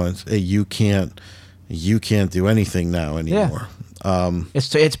you can't do anything now anymore.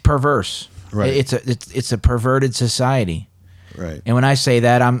 It's perverse. Right. It's a perverted society. Right. And when I say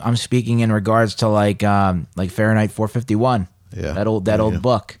that, I'm speaking in regards to like Fahrenheit 451. Yeah. That old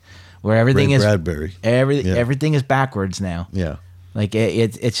book where everything Ray is Bradbury. Everything is backwards now. Yeah. Like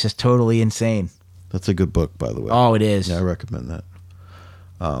it's just totally insane. That's a good book, by the way. Oh, it is. Yeah, I recommend that.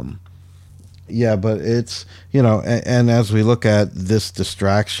 But it's and as we look at this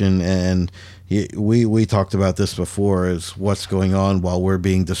distraction, and we talked about this before, is what's going on while we're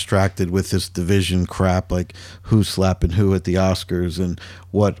being distracted with this division crap, like who's slapping who at the Oscars, and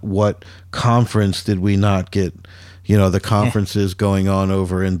what conference did we not get? The conferences going on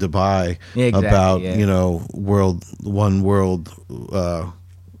over in Dubai about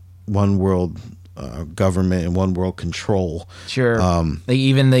one world government and one world control. Sure.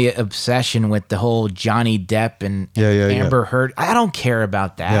 Even the obsession with the whole Johnny Depp and Amber Heard. I don't care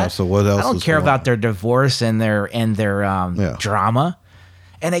about that. Yeah. So what else? I don't care about their divorce and their drama.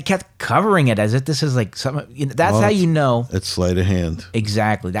 And they kept covering it as if this is like something. That's how you know. It's sleight of hand.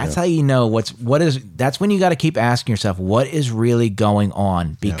 Exactly. That's how you know what is. That's when you got to keep asking yourself what is really going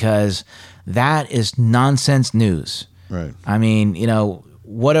on, because that is nonsense news. Right. I mean,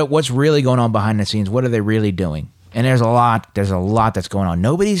 what's really going on behind the scenes? What are they really doing? And there's a lot that's going on.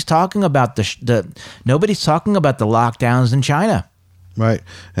 Nobody's talking about nobody's talking about the lockdowns in China. Right.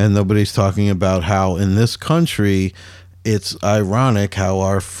 And nobody's talking about how in this country it's ironic how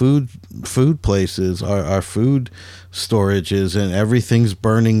our food places, our food storages and everything's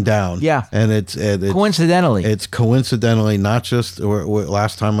burning down. Yeah. And it's coincidentally. It's coincidentally not just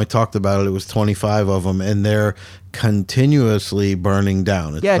last time we talked about it was 25 of them, and they're continuously burning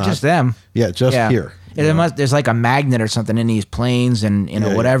down. It's not just them. Yeah, just here. There's like a magnet or something in these planes and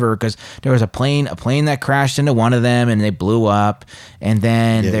whatever, because there was a plane that crashed into one of them and they blew up, and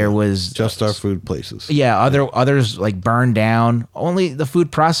then there was just our food places. Yeah, others like burned down. Only the food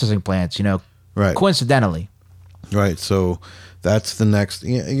processing plants, right? Coincidentally, right. So that's the next,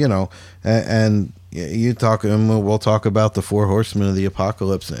 and you talk, and we'll talk about the 4 horsemen of the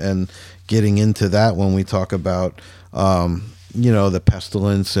apocalypse and getting into that when we talk about the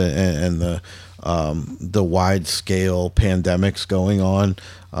pestilence and the wide scale pandemics going on.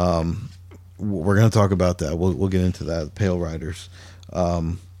 We're going to talk about that. We'll get into that. Pale Riders,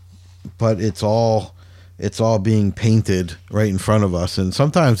 but it's all being painted right in front of us, and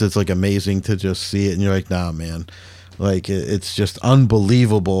sometimes it's like amazing to just see it, and you're like, nah, man, like it's just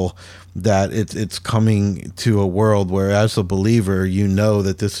unbelievable that it's coming to a world where, as a believer,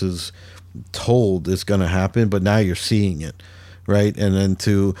 that this is told is going to happen, but now you're seeing it. Right. And then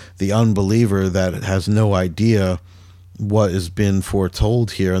to the unbeliever that has no idea what has been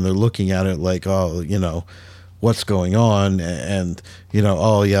foretold here, and they're looking at it like, oh, what's going on? And,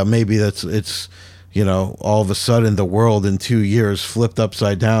 oh, yeah, maybe it's all of a sudden the world in 2 years flipped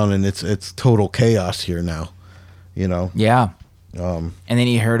upside down, and it's total chaos here now. Yeah. And then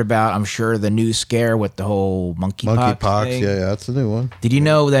you heard about, I'm sure, the new scare with the whole monkeypox thing. Yeah, that's a new one. Did you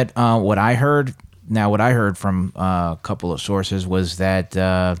know that what I heard from a couple of sources was that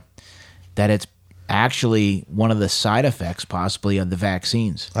it's actually one of the side effects possibly of the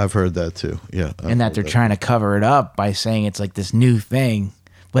vaccines. I've heard that too. Yeah. And that they're trying to cover it up by saying it's like this new thing,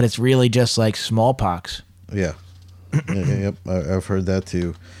 but it's really just like smallpox. Yeah. Yep. I've heard that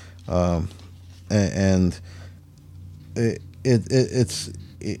too. And it's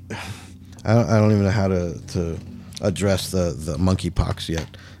I don't even know how to address the monkeypox yet.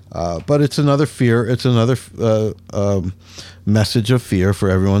 But it's another fear. It's another message of fear for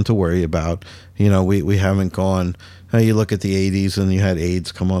everyone to worry about. We haven't gone. You look at the 80s and you had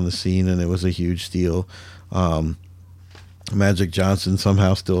AIDS come on the scene, and it was a huge deal. Magic Johnson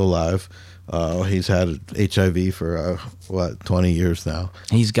somehow still alive. He's had HIV for 20 years now.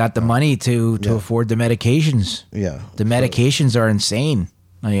 He's got the money to afford the medications. Yeah, the medications are insane.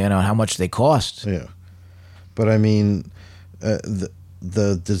 How much they cost. Yeah, but I mean,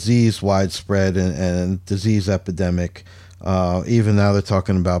 the disease widespread and disease epidemic. Even now they're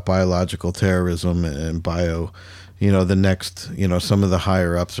talking about biological terrorism and bio. The next, some of the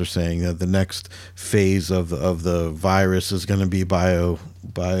higher ups are saying that the next phase of the virus is going to be bio.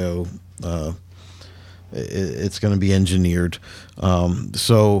 It's going to be engineered.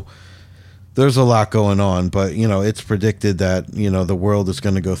 So there's a lot going on, but it's predicted that the world is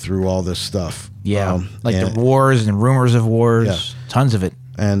going to go through all this stuff. Yeah, the wars and rumors of wars, tons of it.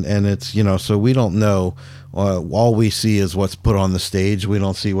 And it's so we don't know. All we see is what's put on the stage. We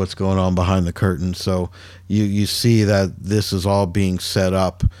don't see what's going on behind the curtain. So you see that this is all being set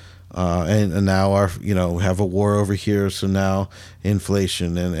up. And now have a war over here. So now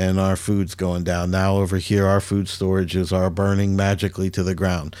inflation and our food's going down. Now over here, our food storages are burning magically to the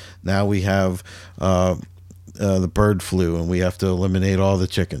ground. Now we have the bird flu, and we have to eliminate all the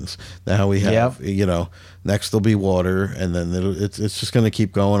chickens. Now we have, next there'll be water, and then it's just going to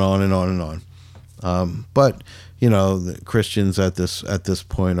keep going on and on and on. But the Christians at this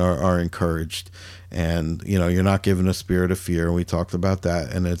point are encouraged. And, you're not given a spirit of fear. We talked about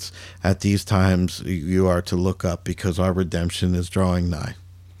that. And it's at these times you are to look up, because our redemption is drawing nigh.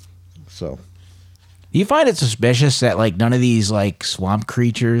 So. Do you find it suspicious that, none of these, swamp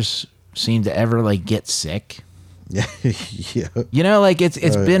creatures seem to ever, get sick? Yeah.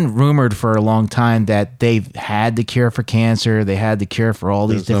 It's been rumored for a long time that they've had the cure for cancer. They had the cure for all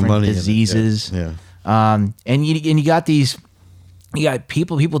these different diseases. Yeah. And you got these... You got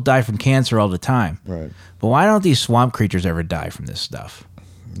people die from cancer all the time. Right. But why don't these swamp creatures ever die from this stuff?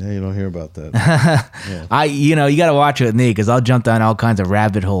 Yeah, you don't hear about that. Yeah. You got to watch it with me, because I'll jump down all kinds of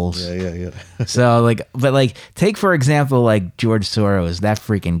rabbit holes. Yeah. So take for example, George Soros, that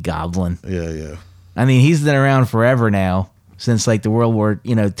freaking goblin. Yeah. I mean, he's been around forever now, since the World War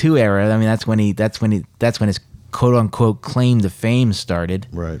II era. I mean, that's when his quote unquote claim to fame started.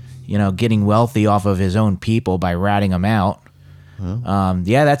 Right. Getting wealthy off of his own people by ratting them out.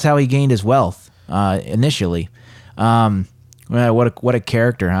 That's how he gained his wealth initially. What a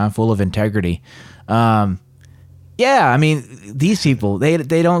character, huh? Full of integrity. I mean, these people they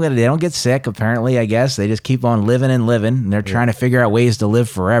don't get sick. Apparently, I guess they just keep on living, and they're trying to figure out ways to live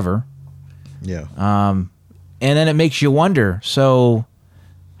forever. Yeah. And then it makes you wonder. So,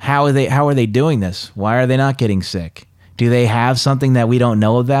 how are they doing this? Why are they not getting sick? Do they have something that we don't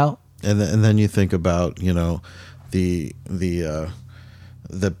know about? And then you think about the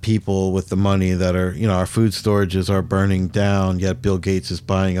people with the money that are our food storages are burning down, yet Bill Gates is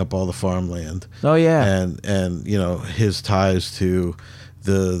buying up all the farmland. Oh yeah, and his ties to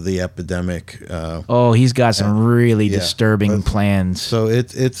the epidemic. He's got some really disturbing plans. So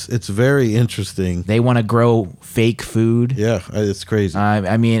it's very interesting. They want to grow fake food. Yeah, it's crazy.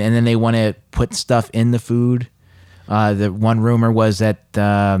 I mean, and then they want to put stuff in the food. The one rumor was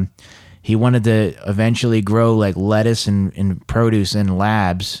that he wanted to eventually grow lettuce and produce in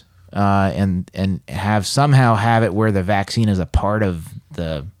labs, and somehow have it where the vaccine is a part of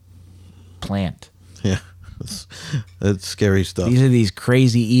the plant. Yeah, that's scary stuff. These are these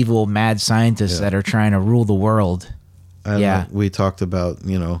crazy, evil, mad scientists that are trying to rule the world. And we talked about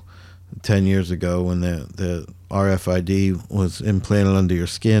 10 years ago when the RFID was implanted under your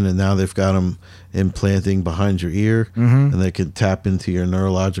skin, and now they've got them implanting behind your ear, and they can tap into your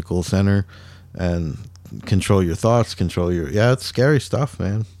neurological center and control your thoughts, it's scary stuff,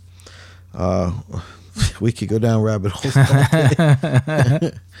 man. We could go down rabbit holes.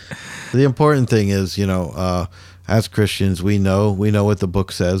 The important thing is, as Christians, we know what the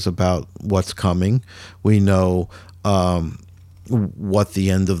book says about what's coming. We know what the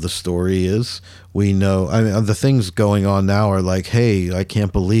end of the story is. We know, I mean, the things going on now are like, hey, I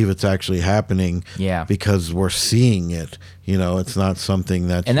can't believe it's actually happening. Yeah. Because we're seeing it. It's not something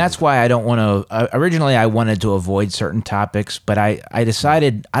that. And that's why I don't want to. Originally, I wanted to avoid certain topics, but I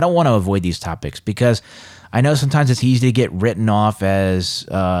decided I don't want to avoid these topics because I know sometimes it's easy to get written off as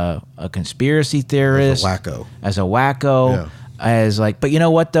a conspiracy theorist, as a wacko. Yeah. As like, but you know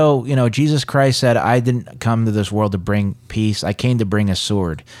what though? Jesus Christ said, "I didn't come to this world to bring peace. I came to bring a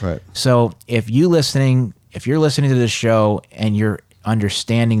sword." Right. So if you're listening to this show and you're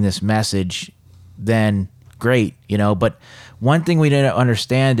understanding this message, then great. But one thing we didn't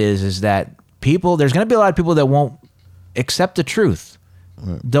understand is that there's going to be a lot of people that won't accept the truth.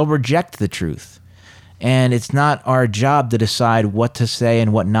 Right. They'll reject the truth, and it's not our job to decide what to say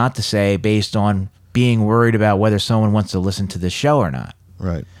and what not to say based on being worried about whether someone wants to listen to this show or not.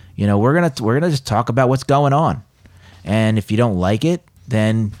 Right. We're gonna just talk about what's going on, and if you don't like it,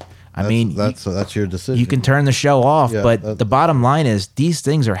 then that's your decision. You can turn the show off. Yeah, but the bottom line is these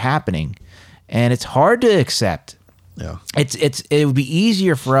things are happening, and it's hard to accept. Yeah. It would be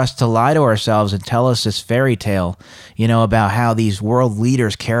easier for us to lie to ourselves and tell us this fairy tale, about how these world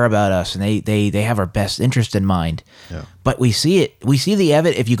leaders care about us and they have our best interest in mind. Yeah. But we see it. We see the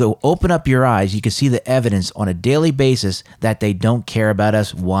evidence. If you go open up your eyes, you can see the evidence on a daily basis that they don't care about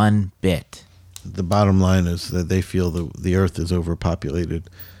us one bit. The bottom line is that they feel the earth is overpopulated.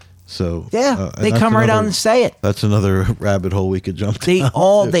 So yeah, they come right out and say it. That's another rabbit hole we could jump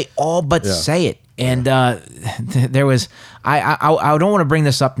down. They all but say it. And there was I don't want to bring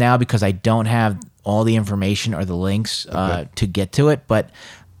this up now because I don't have all the information or the links to get to it. But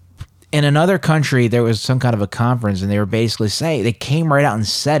in another country, there was some kind of a conference, and they were basically saying they came right out and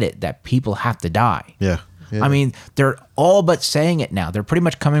said it that people have to die. Yeah. I mean, they're all but saying it now. They're pretty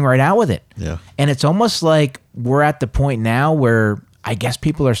much coming right out with it. Yeah. And it's almost like we're at the point now where I guess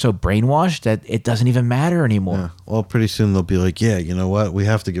people are so brainwashed that it doesn't even matter anymore. Yeah. Well, pretty soon they'll be like, yeah, you know what? We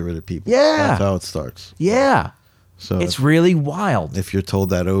have to get rid of people. Yeah. That's how it starts. Yeah. So it's really wild. If you're told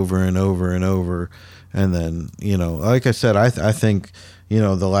that over and over and over, and then, like I said, I think,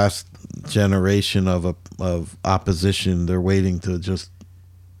 the last generation of opposition, they're waiting to just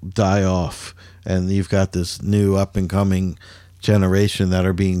die off. And you've got this new up and coming generation that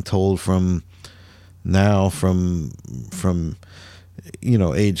are being told from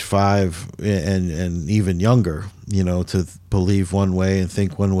age 5 and even younger, to believe one way and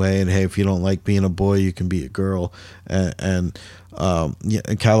think one way. And hey, if you don't like being a boy, you can be a girl. In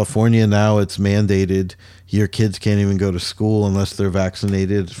California now, it's mandated your kids can't even go to school unless they're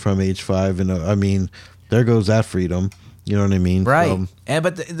vaccinated from age 5. And there goes that freedom. You know what I mean? Right.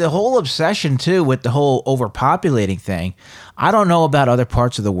 But the whole obsession, too, with the whole overpopulating thing, I don't know about other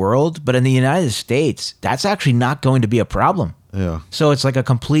parts of the world, but in the United States, that's actually not going to be a problem. Yeah. So it's like a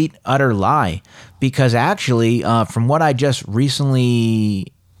complete, utter lie. Because actually, from what I just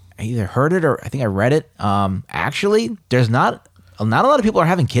recently either heard it or I think I read it, actually, there's not a lot of people are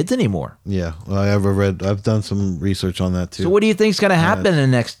having kids anymore. Yeah. Well, I've done some research on that, too. So what do you think is going to happen in the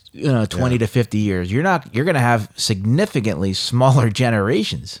next 20 to 50 years? You're going to have significantly smaller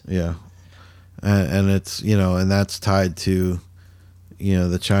generations. Yeah. And it's, and that's tied to,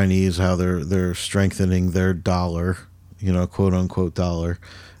 the Chinese, how they're strengthening their dollar, quote unquote dollar,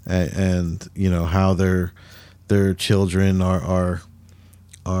 and how their children are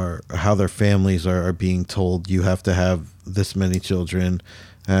how their families are being told you have to have this many children.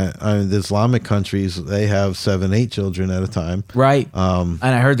 The Islamic countries, they have 7-8 children at a time. Right. And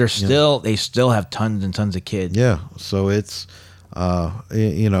I heard they still have tons and tons of kids. Yeah. So it's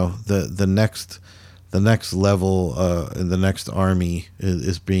the next level, the next army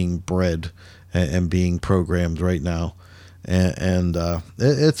is being bred and being programmed right now. And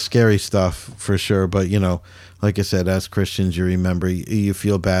it's scary stuff for sure. But, like I said, as Christians, you remember, you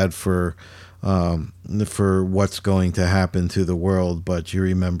feel bad for what's going to happen to the world, but you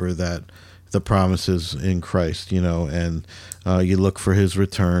remember that the promises in Christ, and you look for his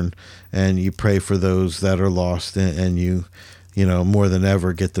return, and you pray for those that are lost, and you more than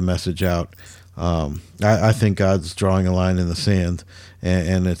ever get the message out. I think God's drawing a line in the sand,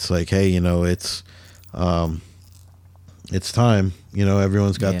 and it's like, hey, it's time.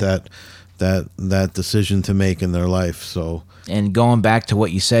 Everyone's got that decision to make in their life. So, and going back to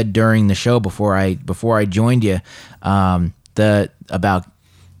what you said during the show before I joined you, about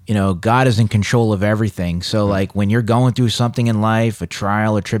God is in control of everything. So like when you're going through something in life, a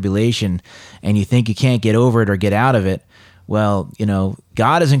trial or tribulation, and you think you can't get over it or get out of it, well,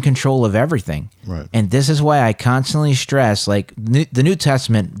 God is in control of everything. Right. And this is why I constantly stress, like, the New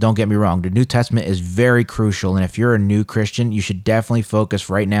Testament, don't get me wrong, the New Testament is very crucial. And if you're a new Christian, you should definitely focus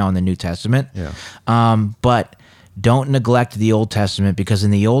right now on the New Testament. Yeah. But don't neglect the Old Testament, because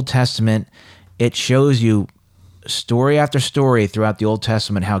in the Old Testament, it shows you story after story throughout the Old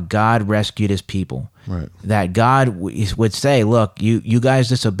Testament how God rescued his people. Right. That God would say, look, you guys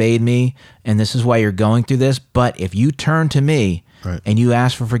disobeyed me, and this is why you're going through this. But if you turn to me, Right. and you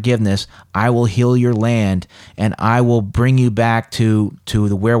ask for forgiveness, I will heal your land, and I will bring you back to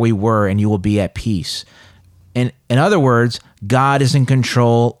where we were, and you will be at peace. In other words, God is in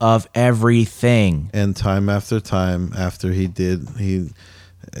control of everything. And time after time, after he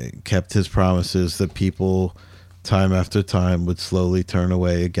kept his promises, the people, time after time, would slowly turn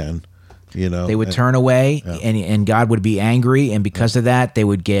away again. They would turn away, Yeah. and God would be angry, and because of that, they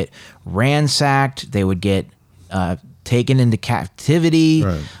would get ransacked. They would get taken into captivity,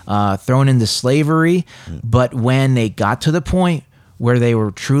 Right. thrown into slavery. But when they got to the point where they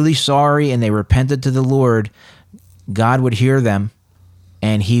were truly sorry and they repented to the Lord, God would hear them,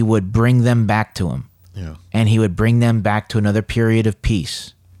 and he would bring them back to him. Yeah. And he would bring them back to another period of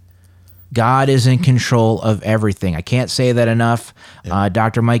peace. God is in control of everything. I can't say that enough. Yeah.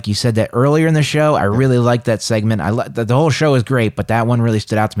 Dr. Mike, you said that earlier in the show. I really liked that segment. The whole show is great, but that one really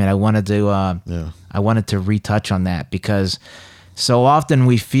stood out to me. And I wanted to retouch on that, because so often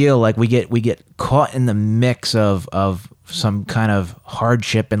we feel like we get caught in the mix of some kind of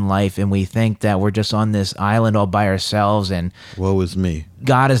hardship in life, and we think that we're just on this island all by ourselves, and Woe is me.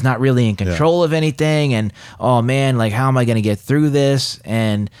 God is not really in control of anything, and oh man, like, how am I going to get through this?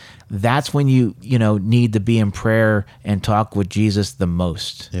 And that's when you need to be in prayer and talk with Jesus the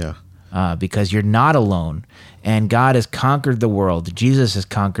most. Yeah. Because you're not alone, and God has conquered the world. Jesus has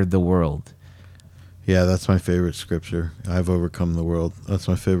conquered the world. Yeah, that's my favorite scripture. I've overcome the world. That's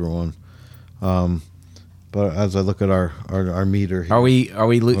my favorite one. But as I look at our meter here,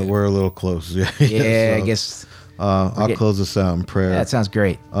 we're a little close. Yeah, Yeah, so, I guess. I'll close this out in prayer. That sounds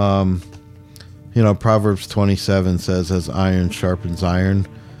great. Proverbs 27 says, as iron sharpens iron,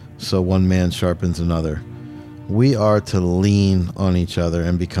 so one man sharpens another. We are to lean on each other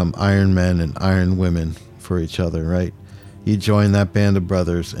and become iron men and iron women for each other, right? You join that band of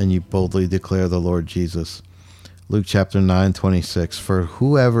brothers and you boldly declare the Lord Jesus. Luke chapter 9:26, for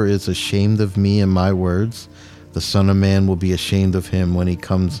whoever is ashamed of me and my words, the Son of Man will be ashamed of him when he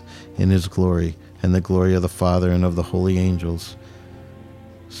comes in his glory and the glory of the Father and of the holy angels.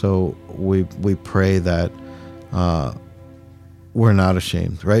 So we pray that we're not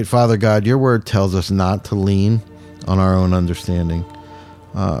ashamed, right? Father God, your word tells us not to lean on our own understanding.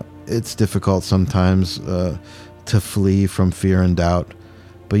 It's difficult sometimes to flee from fear and doubt,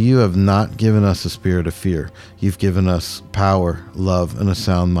 but you have not given us a spirit of fear. You've given us power, love, and a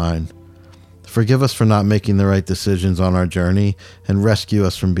sound mind. Forgive us for not making the right decisions on our journey, and rescue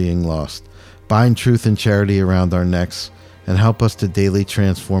us from being lost. Bind truth and charity around our necks, and help us to daily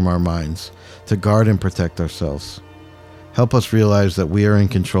transform our minds, to guard and protect ourselves. Help us realize that we are in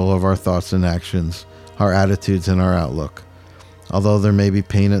control of our thoughts and actions, our attitudes and our outlook. Although there may be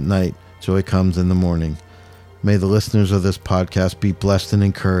pain at night, joy comes in the morning. May the listeners of this podcast be blessed and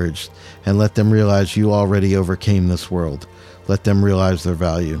encouraged, and let them realize you already overcame this world. Let them realize their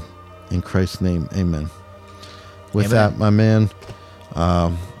value. In Christ's name, amen. With that, my man,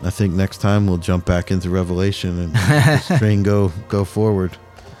 I think next time we'll jump back into Revelation and this train go forward.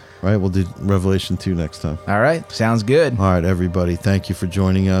 Right, we'll do Revelation 2 next time. All right, sounds good. All right, everybody, thank you for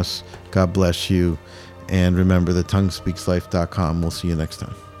joining us. God bless you. And remember, thetonguespeakslife.com. We'll see you next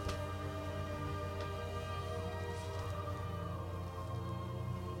time.